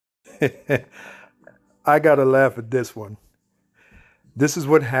I got to laugh at this one. This is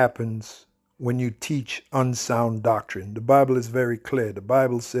what happens when you teach unsound doctrine. The Bible is very clear. The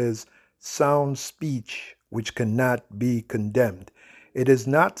Bible says, sound speech which cannot be condemned. It is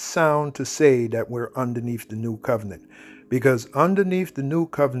not sound to say that we're underneath the new covenant, because underneath the new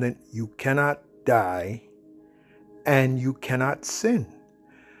covenant, you cannot die and you cannot sin.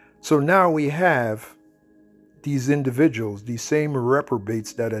 So now we have these individuals, these same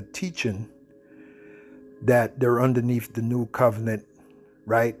reprobates that are teaching that they're underneath the new covenant,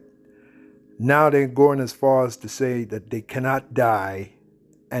 right? Now they're going as far as to say that they cannot die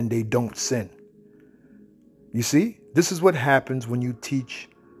and they don't sin. You see, this is what happens when you teach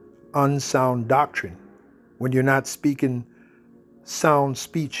unsound doctrine, when you're not speaking sound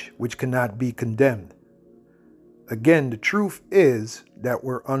speech which cannot be condemned. Again, the truth is that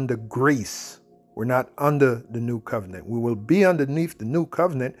we're under grace. We're not under the new covenant. We will be underneath the new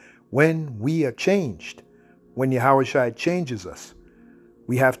covenant when we are changed, when Yahushua changes us.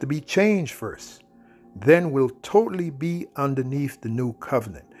 We have to be changed first. Then we'll totally be underneath the new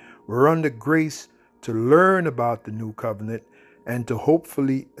covenant. We're under grace to learn about the new covenant and to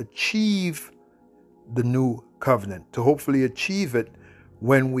hopefully achieve the new covenant, to hopefully achieve it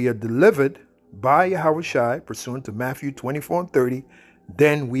when we are delivered by Yahushua, pursuant to Matthew 24:30,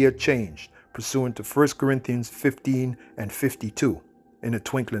 then we are changed, pursuant to 1 Corinthians 15 and 52, in a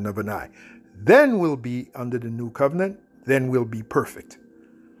twinkling of an eye. Then we'll be under the new covenant, then we'll be perfect,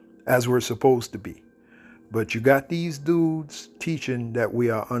 as we're supposed to be. But you got these dudes teaching that we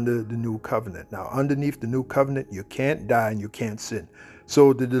are under the new covenant. Now, underneath the new covenant, you can't die and you can't sin.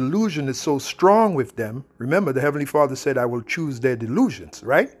 So the delusion is so strong with them. Remember, the Heavenly Father said, I will choose their delusions,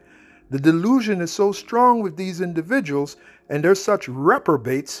 right? The delusion is so strong with these individuals, and they're such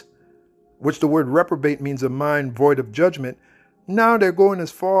reprobates, which the word reprobate means a mind void of judgment. Now they're going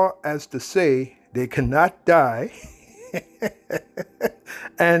as far as to say they cannot die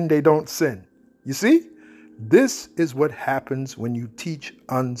and they don't sin. You see? This is what happens when you teach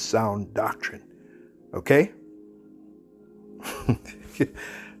unsound doctrine. Okay?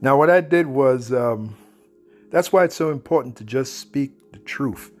 Now, what I did was, that's why it's so important to just speak the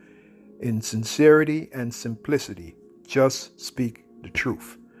truth in sincerity and simplicity. Just speak the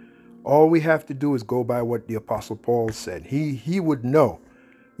truth. All we have to do is go by what the Apostle Paul said. He would know.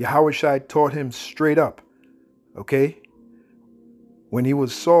 Yahushua taught him straight up. Okay? When he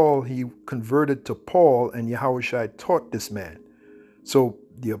was Saul, he converted to Paul, and Yahushua taught this man. So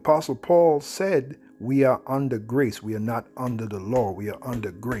the Apostle Paul said, we are under grace. We are not under the law. We are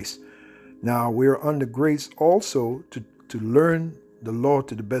under grace. Now, we are under grace also to learn the law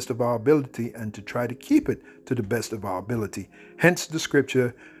to the best of our ability and to try to keep it to the best of our ability. Hence the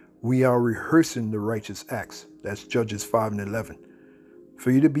scripture, we are rehearsing the righteous acts. That's Judges 5 and 11. For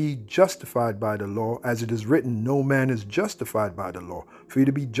you to be justified by the law, as it is written, no man is justified by the law. For you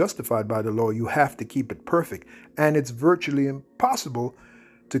to be justified by the law, you have to keep it perfect. And it's virtually impossible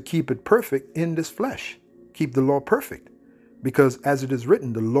to keep it perfect in this flesh. Keep the law perfect. Because as it is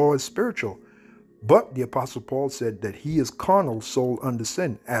written, the law is spiritual. But the Apostle Paul said that he is carnal, sold under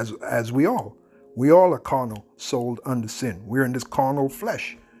sin, as we all. We all are carnal, sold under sin. We're in this carnal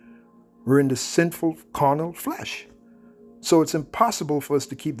flesh. We're in this sinful carnal flesh. So it's impossible for us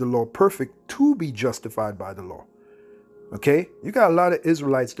to keep the law perfect to be justified by the law. Okay? You got a lot of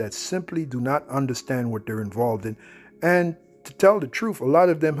Israelites that simply do not understand what they're involved in. And to tell the truth, a lot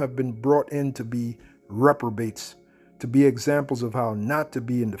of them have been brought in to be reprobates, to be examples of how not to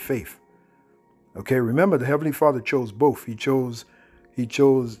be in the faith. Okay? Remember, the Heavenly Father chose both. He chose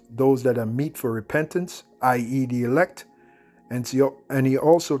those that are meet for repentance, i.e. the elect, and he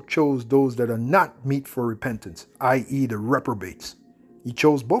also chose those that are not meet for repentance, i.e. the reprobates. He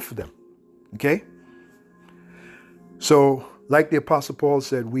chose both of them. Okay? So, like the Apostle Paul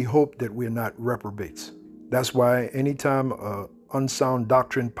said, we hope that we're not reprobates. That's why anytime unsound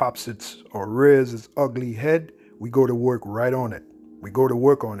doctrine pops or rears its ugly head, we go to work right on it. We go to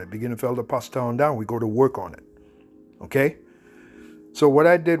work on it. Beginning of Elder Pastor down, we go to work on it. Okay? So what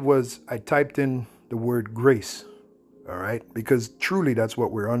I did was I typed in the word grace. All right? Because truly that's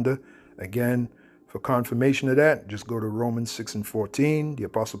what we're under. Again, for confirmation of that, just go to Romans 6 and 14. The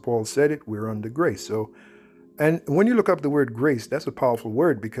Apostle Paul said it. We're under grace. So, and when you look up the word grace, that's a powerful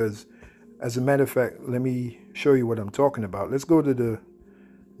word because, as a matter of fact, let me show you what I'm talking about. Let's go to the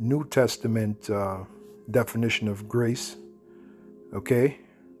New Testament definition of grace. Okay?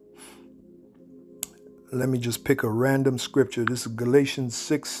 Let me just pick a random scripture. This is Galatians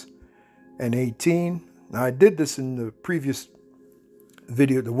 6 and 18. Now, I did this in the previous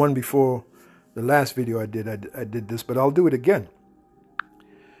video, the one before the last video I did this, but I'll do it again.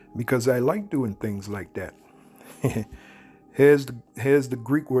 because I like doing things like that. Here's the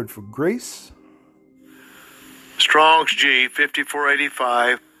Greek word for grace. Strong's G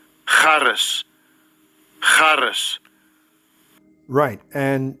 5485. Charis. Charis. Right,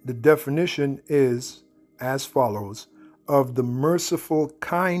 and the definition is as follows: of the merciful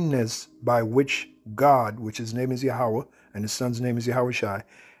kindness by which God, which his name is Yahweh, and his son's name is Yahweh Shai,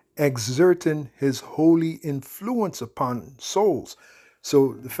 exerting his holy influence upon souls.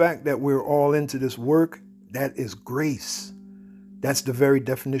 So the fact that we're all into this work, that is grace. That's the very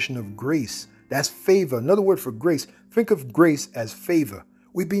definition of grace. That's favor. Another word for grace. Think of grace as favor.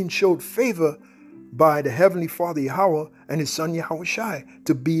 We're being showed favor by the Heavenly Father Yahweh and his son Yahweh Shai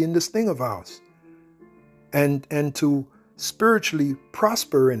to be in this thing of ours and to spiritually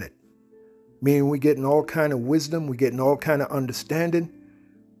prosper in it. Meaning we're getting all kind of wisdom, we're getting all kind of understanding.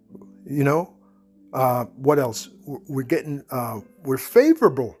 You know, what else? We're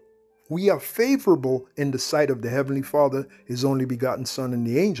favorable. We are favorable in the sight of the Heavenly Father, his only begotten Son, and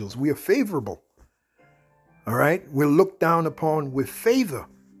the angels. We are favorable. All right? We're looked down upon with favor.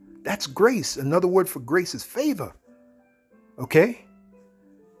 That's grace. Another word for grace is favor. Okay?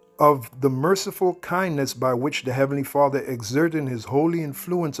 Of the merciful kindness by which the Heavenly Father, exerting his holy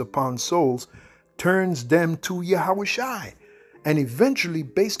influence upon souls, turns them to Yahweh Shai. And eventually,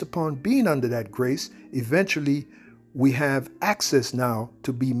 based upon being under that grace, eventually we have access now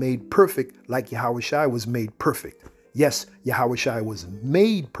to be made perfect like Yahweh Shai was made perfect. Yes, Yahweh Shai was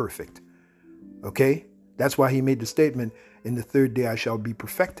made perfect. Okay? That's why he made the statement, in the third day I shall be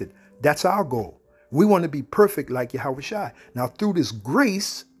perfected. That's our goal. We want to be perfect like Yahweh Shai. Now, through this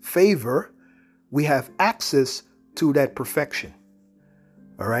grace, favor, we have access to that perfection.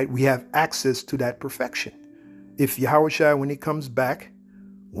 All right? We have access to that perfection. If Yahweh Shai, when he comes back,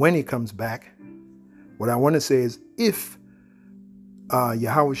 what I want to say is, if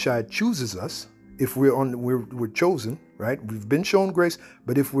Yahweh Shai chooses us, if we're chosen, right? We've been shown grace,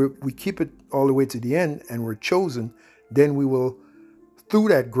 but if we keep it all the way to the end and we're chosen, then we will, through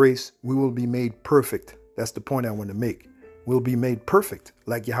that grace, we will be made perfect. That's the point I want to make. We'll be made perfect,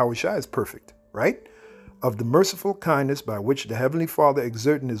 like Yahweh Shai is perfect, right? Of the merciful kindness by which the Heavenly Father,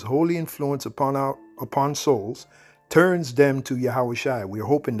 exerting his holy influence upon souls, turns them to Yahweh Shai. We're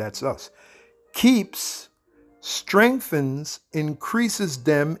hoping that's us. Keeps, strengthens, increases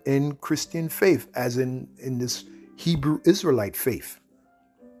them in Christian faith, as in this Hebrew Israelite faith.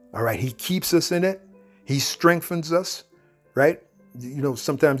 All right, he keeps us in it. He strengthens us, right? You know,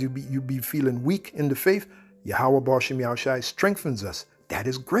 sometimes you be feeling weak in the faith. Yahweh B'Shem Yahweh Shai strengthens us. That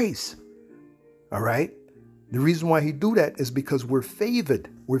is grace. All right. The reason why he do that is because we're favored.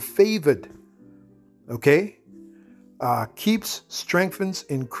 We're favored. Okay. Keeps, strengthens,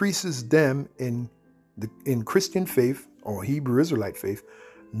 increases them in Christian faith or Hebrew Israelite faith,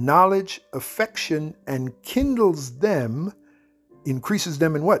 knowledge, affection, and kindles them, increases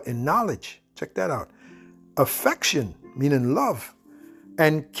them in what? In knowledge. Check that out. Affection, meaning love,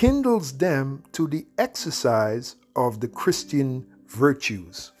 and kindles them to the exercise of the Christian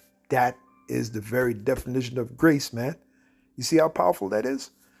virtues. That is the very definition of grace, man. You see how powerful that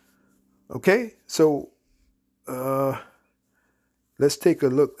is? Okay, so let's take a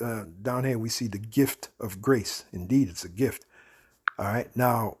look down here. We see the gift of grace. Indeed, it's a gift. All right,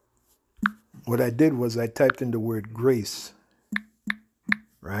 now what I did was I typed in the word grace,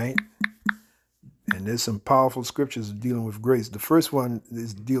 right? And there's some powerful scriptures dealing with grace. The first one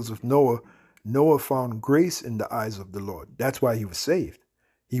deals with Noah. Noah found grace in the eyes of the Lord. That's why he was saved.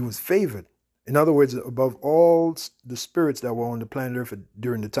 He was favored. In other words, above all the spirits that were on the planet Earth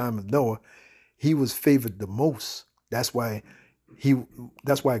during the time of Noah, he was favored the most. That's why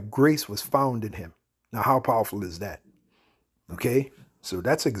grace was found in him. Now, how powerful is that? Okay? So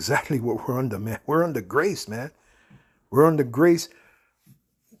that's exactly what we're under, man. We're under grace, man. We're under grace.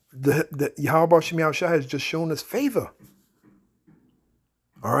 The Yahweh B'Shem Yahweh Shai has just shown us favor.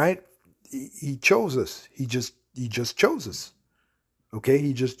 All right? He chose us. He just chose us. Okay?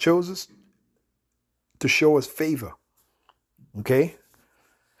 He just chose us to show us favor. Okay?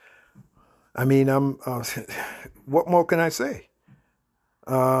 I mean, what more can I say?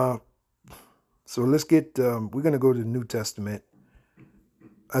 So let's get, we're going to go to the New Testament.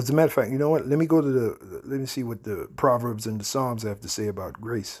 As a matter of fact, you know what? Let me see what the Proverbs and the Psalms have to say about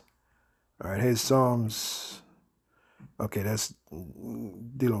grace. All right, here's Psalms. Okay, that's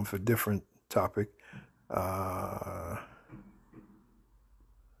dealing with a different topic.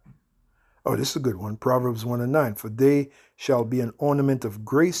 This is a good one. Proverbs 1:9. For they shall be an ornament of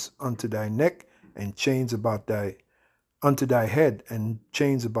grace unto thy neck, and chains unto thy head, and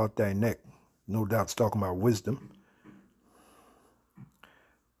chains about thy neck. No doubt it's talking about wisdom.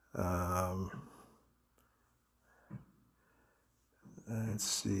 Let's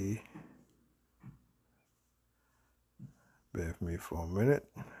see. Bear with me for a minute.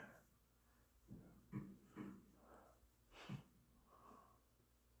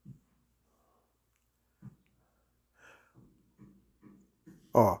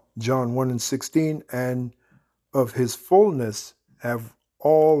 John 1:16, and of his fullness have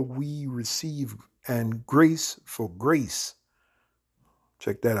all we receive, and grace for grace.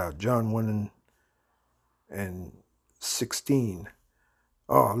 Check that out. John 1:16.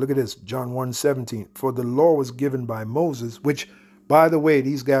 Oh, look at this. John 1:17. For the law was given by Moses, which, by the way,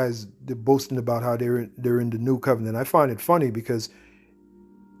 these guys, they're boasting about how they're in the new covenant. I find it funny because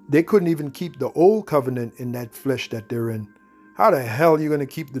they couldn't even keep the old covenant in that flesh that they're in. How the hell are you going to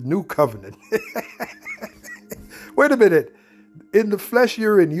keep the new covenant? Wait a minute. In the flesh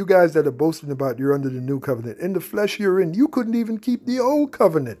you're in, you guys that are boasting about you're under the new covenant, in the flesh you're in, you couldn't even keep the old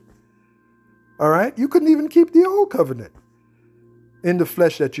covenant. All right? You couldn't even keep the old covenant in the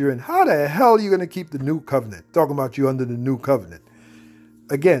flesh that you're in. How the hell are you going to keep the new covenant? Talking about you under the new covenant.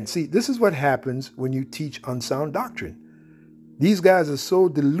 Again, see, this is what happens when you teach unsound doctrine. These guys are so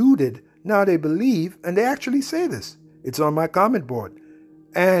deluded, now they believe, and they actually say this. It's on my comment board.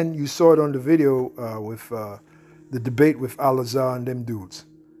 And you saw it on the video with the debate with Al-Azhar and them dudes.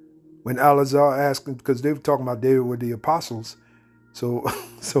 When Al-Azhar asked them, because they were talking about they were the apostles. So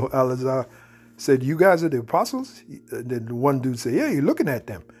Al-Azhar said, you guys are the apostles? And then the one dude said, yeah, you're looking at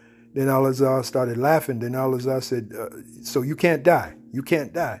them. Then Al-Azhar started laughing. Then Al-Azhar said, so you can't die. You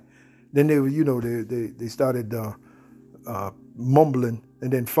can't die. Then they were, they started mumbling.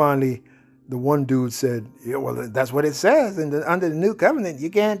 And then finally, the one dude said, yeah, well, that's what it says. Under the new covenant, you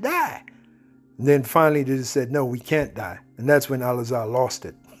can't die. And then finally they just said, no, we can't die. And that's when Al-Azhar lost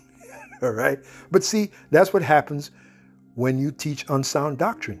it. All right. But see, that's what happens when you teach unsound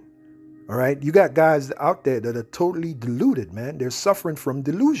doctrine. All right. You got guys out there that are totally deluded, man. They're suffering from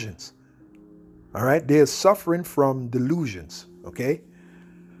delusions. All right. They're suffering from delusions. OK,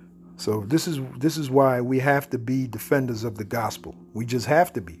 so this is why we have to be defenders of the gospel. We just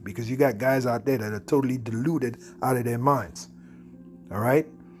have to be, because you got guys out there that are totally deluded out of their minds. All right.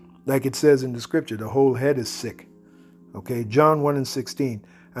 Like it says in the scripture, the whole head is sick. OK, John 1:16.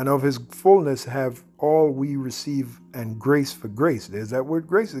 And of his fullness have all we receive, and grace for grace. There's that word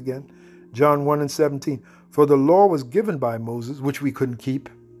grace again. John 1:17. For the law was given by Moses, which we couldn't keep.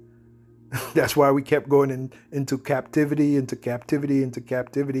 That's why we kept going into captivity.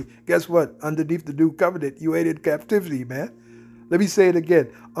 Guess what? Underneath the new covenant, you ain't in captivity, man. Let me say it again.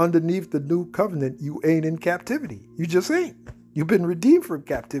 Underneath the new covenant, you ain't in captivity. You just ain't. You've been redeemed from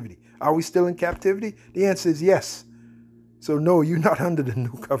captivity. Are we still in captivity? The answer is yes. So no, you're not under the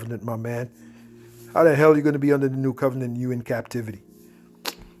new covenant, my man. How the hell are you going to be under the new covenant and you in captivity?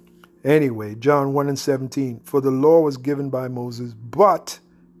 Anyway, John 1:17. For the law was given by Moses, but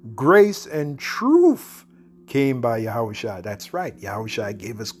grace and truth came by Yahushua. That's right. Yahushua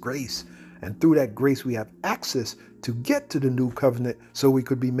gave us grace. And through that grace, we have access to get to the new covenant so we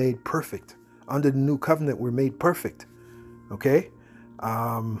could be made perfect. Under the new covenant, we're made perfect. Okay?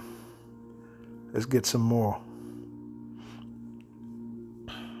 Let's get some more.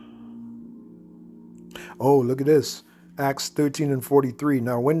 Oh, look at this. Acts 13:43.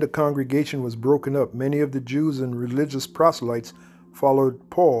 Now, when the congregation was broken up, many of the Jews and religious proselytes followed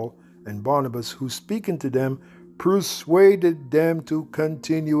Paul and Barnabas, who, speaking to them, persuaded them to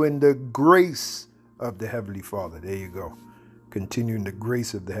continue in the grace of the Heavenly Father. There you go. Continue in the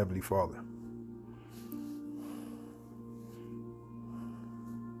grace of the Heavenly Father.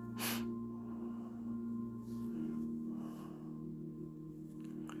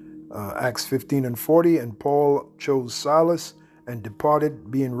 Acts 15:40, and Paul chose Silas and departed,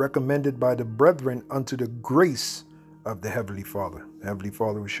 being recommended by the brethren unto the grace of the Heavenly Father. The Heavenly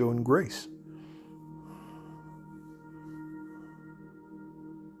Father was showing grace.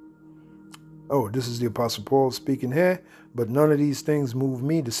 Oh, this is the Apostle Paul speaking here. But none of these things move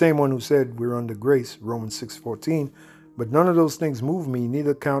me. The same one who said we're under grace, Romans 6:14. But none of those things move me,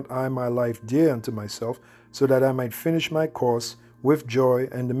 neither count I my life dear unto myself, so that I might finish my course with joy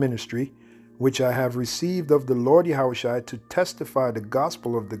and the ministry, which I have received of the Lord Yahushua, to testify the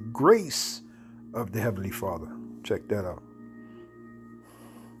gospel of the grace of the Heavenly Father. Check that out.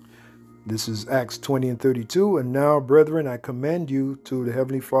 This is Acts 20:32. And now, brethren, I commend you to the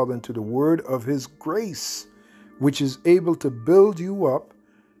Heavenly Father and to the word of his grace, which is able to build you up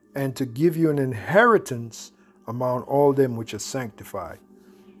and to give you an inheritance among all them which are sanctified.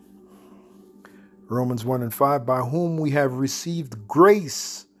 Romans 1:5, by whom we have received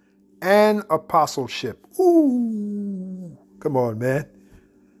grace and apostleship. Ooh, come on, man.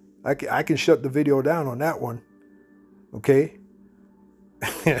 I can shut the video down on that one. Okay?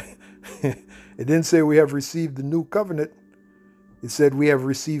 It didn't say we have received the new covenant. It said we have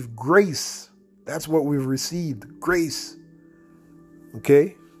received grace. That's what we've received, grace.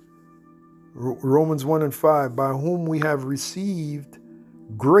 Okay? Romans 1 and 5, by whom we have received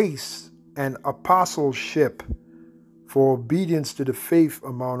grace and apostleship for obedience to the faith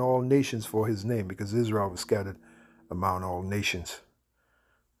among all nations for his name, because Israel was scattered among all nations.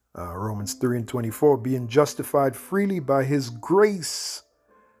 Romans 3 and 24, being justified freely by his grace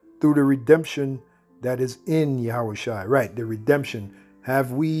through the redemption that is in Yahushua. Right, the redemption.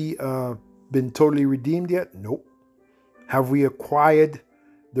 Have we been totally redeemed yet? Nope. Have we acquired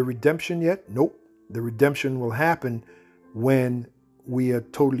the redemption yet? Nope. The redemption will happen when we are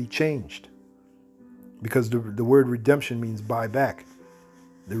totally changed. Because the word redemption means buy back.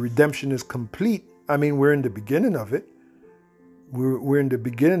 The redemption is complete. I mean, we're in the beginning of it. We're in the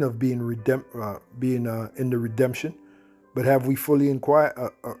beginning of being in the redemption. But have we fully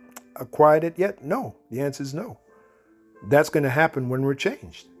acquired it yet? No. The answer is no. That's going to happen when we're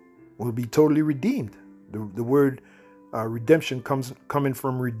changed. We'll be totally redeemed. The word redemption coming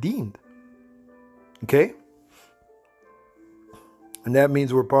from redeemed. Okay? And that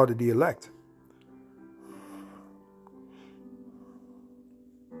means we're part of the elect.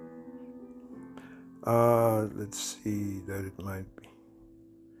 Let's see that it might be.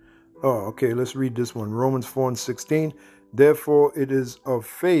 Oh, okay, let's read this one. Romans 4 and 16. Therefore it is of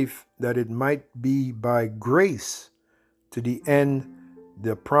faith that it might be by grace, to the end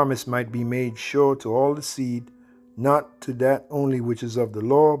the promise might be made sure to all the seed, not to that only which is of the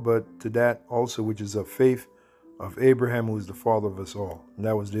law, but to that also which is of faith of Abraham, who is the father of us all. And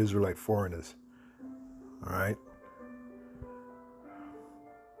that was the Israelite foreigners. All right.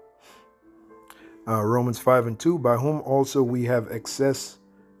 Romans 5 and 2, by whom also we have access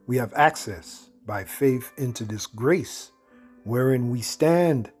by faith into this grace, wherein we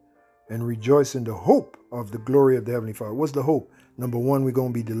stand and rejoice in the hope of the glory of the Heavenly Father. What's the hope? Number one, we're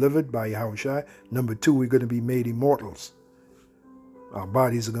going to be delivered by Yahushua. Number two, we're going to be made immortals. Our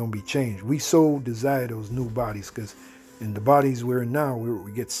bodies are going to be changed. We so desire those new bodies, because in the bodies we're in now,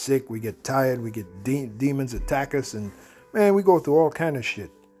 we get sick, we get tired, we get demons attack us, and man, we go through all kind of shit.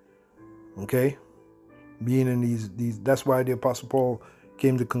 Okay? Being in these, that's why the Apostle Paul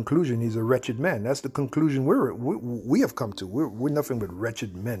came to the conclusion he's a wretched man. That's the conclusion we have come to. We're nothing but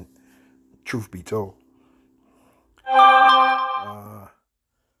wretched men, truth be told.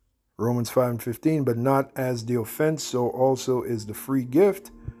 Romans 5 and 15, but not as the offense, so also is the free gift.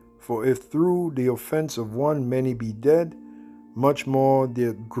 For if through the offense of one many be dead, much more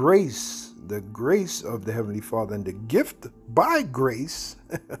the grace of the Heavenly Father and the gift by grace,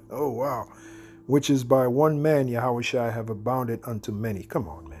 oh wow, which is by one man, Yahushua, have abounded unto many. Come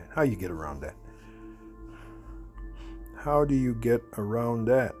on, man. How you get around that? How do you get around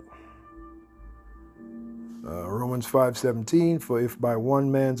that? Romans 5:17, for if by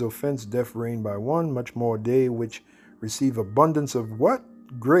one man's offense death reigned by one, much more they which receive abundance of what?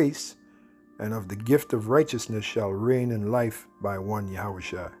 Grace, and of the gift of righteousness shall reign in life by one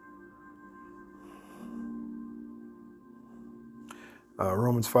Yahushua.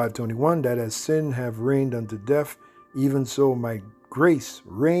 Romans 5:21, that as sin have reigned unto death, even so might grace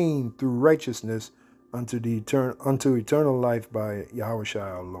reign through righteousness unto eternal life by Yahushua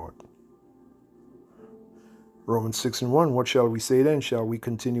our Lord. Romans 6 and 1, what shall we say then? Shall we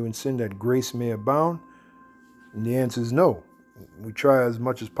continue in sin that grace may abound? And the answer is no. We try as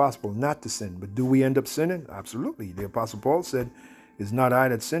much as possible not to sin. But do we end up sinning? Absolutely. The Apostle Paul said, it's not I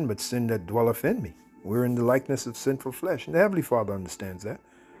that sin, but sin that dwelleth in me. We're in the likeness of sinful flesh. And the Heavenly Father understands that.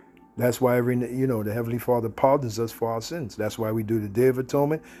 That's why the Heavenly Father pardons us for our sins. That's why we do the Day of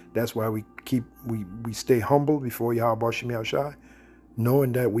Atonement. That's why we stay humble before Yahweh Shem Yahushua,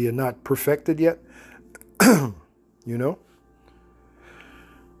 knowing that we are not perfected yet.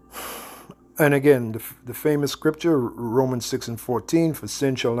 And again, the famous scripture, Romans 6 and 14, for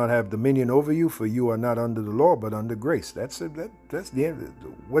sin shall not have dominion over you, for you are not under the law, but under grace. That's it. That's the end.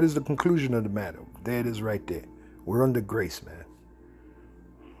 What is the conclusion of the matter? There it is right there. We're under grace, man.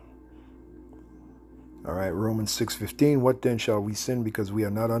 All right, Romans 6:15, what then shall we sin because we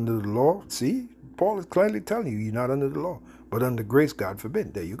are not under the law? See, Paul is clearly telling you, you're not under the law, but under grace, God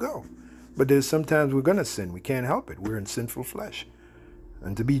forbid. There you go. But there's sometimes we're going to sin. We can't help it. We're in sinful flesh.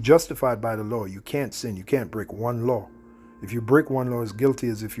 And to be justified by the law, you can't sin. You can't break one law. If you break one law, it's guilty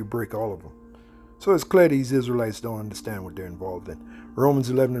as if you break all of them. So it's clear these Israelites don't understand what they're involved in. Romans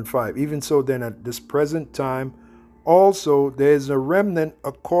 11 and 5. Even so then at this present time, also there's a remnant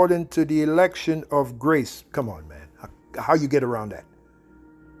according to the election of grace. Come on, man. How you get around that?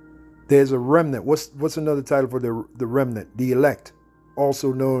 There's a remnant. What's another title for the remnant? The elect,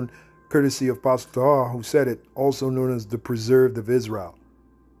 also known, courtesy of Apostle Tahar, who said it, also known as the preserved of Israel.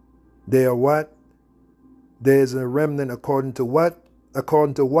 They are what? There's a remnant according to what?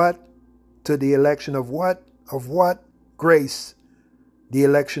 According to what? To the election of what? Of what? Grace. The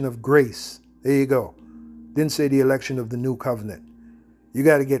election of grace. There you go. Didn't say the election of the new covenant. You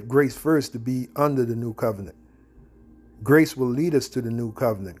got to get grace first to be under the new covenant. Grace will lead us to the new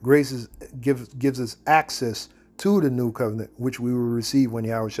covenant. Grace gives us access to the new covenant, which we will receive when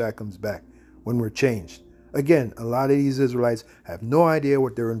Yahushua comes back, when we're changed. Again, a lot of these Israelites have no idea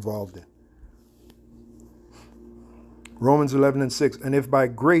what they're involved in. Romans 11:6. And if by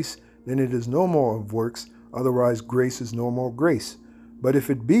grace, then it is no more of works, otherwise grace is no more grace. But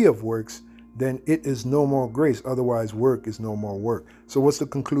if it be of works, then it is no more grace, otherwise work is no more work. So what's the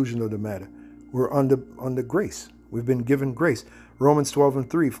conclusion of the matter? We're under grace. We've been given grace. Romans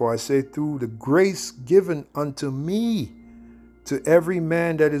 12:3, for I say through the grace given unto me, to every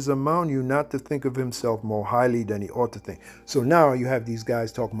man that is among you, not to think of himself more highly than he ought to think. So now you have these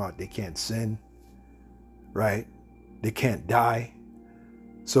guys talking about they can't sin, right? They can't die.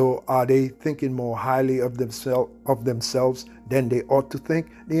 So are they thinking more highly of themselves than they ought to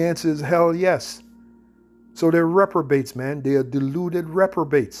think? The answer is hell yes. So they're reprobates, man. They are deluded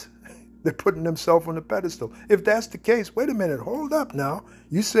reprobates. They're putting themselves on a pedestal. If that's the case, wait a minute, hold up now.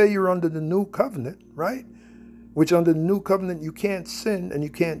 You say you're under the new covenant, right? Which under the new covenant you can't sin and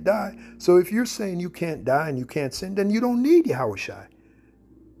you can't die. So if you're saying you can't die and you can't sin, then you don't need Yahushua.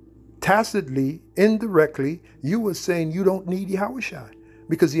 Tacitly, indirectly, you were saying you don't need Yahushua.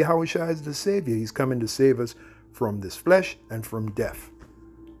 Because Yahushua is the Savior. He's coming to save us from this flesh and from death.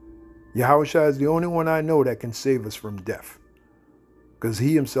 Yahushua is the only one I know that can save us from death. Because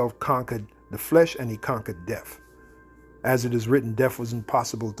he himself conquered the flesh and he conquered death. As it is written, death was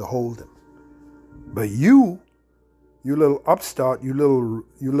impossible to hold him. But you little upstart, you little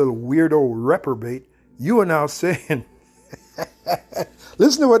weirdo reprobate, you are now saying,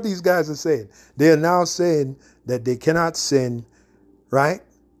 listen to what these guys are saying. They are now saying that they cannot sin, right?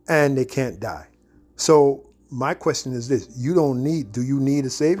 And they can't die. So my question is this: do you need a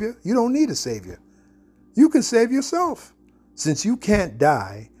savior? You don't need a savior. You can save yourself. Since you can't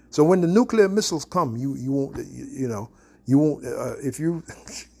die, so when the nuclear missiles come, you won't, if you,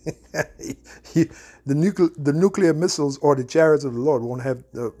 the nuclear missiles or the chariots of the Lord won't have,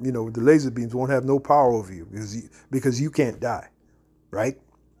 the laser beams won't have no power over you because you can't die, right?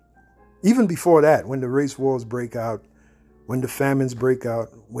 Even before that, when the race wars break out, when the famines break out,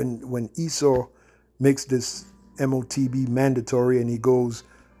 when Esau makes this MOTB mandatory and he goes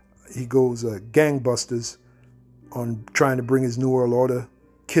gangbusters on trying to bring his New World Order,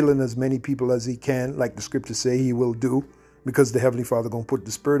 killing as many people as he can, like the scriptures say he will do, because the Heavenly Father going to put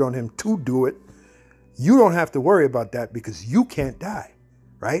the Spirit on him to do it. You don't have to worry about that because you can't die,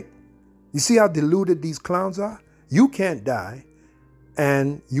 right? You see how deluded these clowns are? You can't die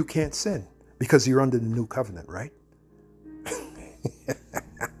and you can't sin because you're under the new covenant, right?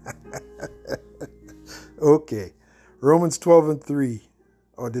 Okay. Romans 12:3.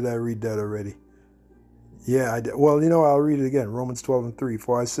 Or did I read that already? Yeah, I did. Well, I'll read it again. Romans 12:3.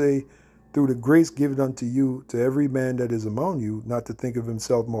 For I say, through the grace given unto you, to every man that is among you, not to think of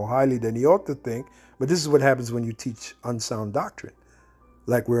himself more highly than he ought to think. But this is what happens when you teach unsound doctrine,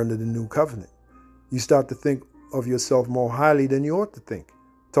 like we're under the new covenant. You start to think of yourself more highly than you ought to think,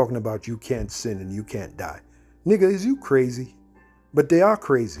 talking about you can't sin and you can't die. Nigga, is you crazy? But they are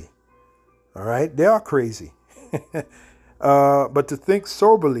crazy. All right? They are crazy. But to think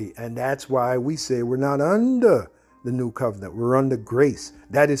soberly, and that's why we say we're not under the new covenant. We're under grace.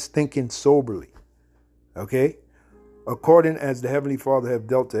 That is thinking soberly. Okay? According as the Heavenly Father have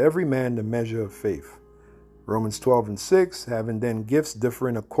dealt to every man the measure of faith. Romans 12:6, having then gifts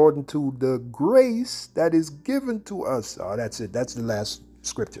differing according to the grace that is given to us. Oh, that's it. That's the last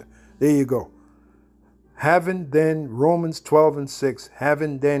scripture. There you go. Having then, Romans 12:6,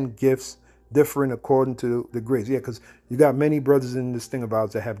 having then gifts differing according to the grace. Yeah, because you got many brothers in this thing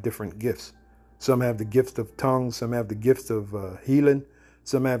about that have different gifts. Some have the gift of tongues. Some have the gift of healing.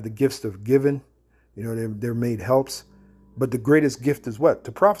 Some have the gift of giving. They're made helps. But the greatest gift is what?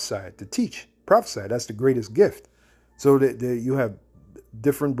 To prophesy, to teach. Prophesy, that's the greatest gift. So that you have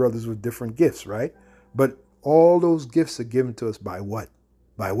different brothers with different gifts, right? But all those gifts are given to us by what?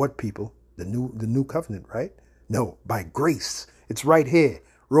 By what, people? The new covenant, right? No, by grace. It's right here.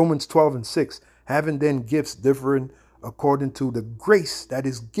 Romans 12:6, having then gifts differing according to the grace that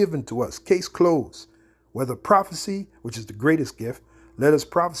is given to us. Case closed. Whether prophecy, which is the greatest gift, let us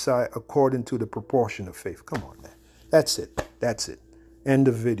prophesy according to the proportion of faith. Come on, man. That's it. That's it. End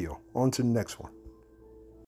of video. On to the next one.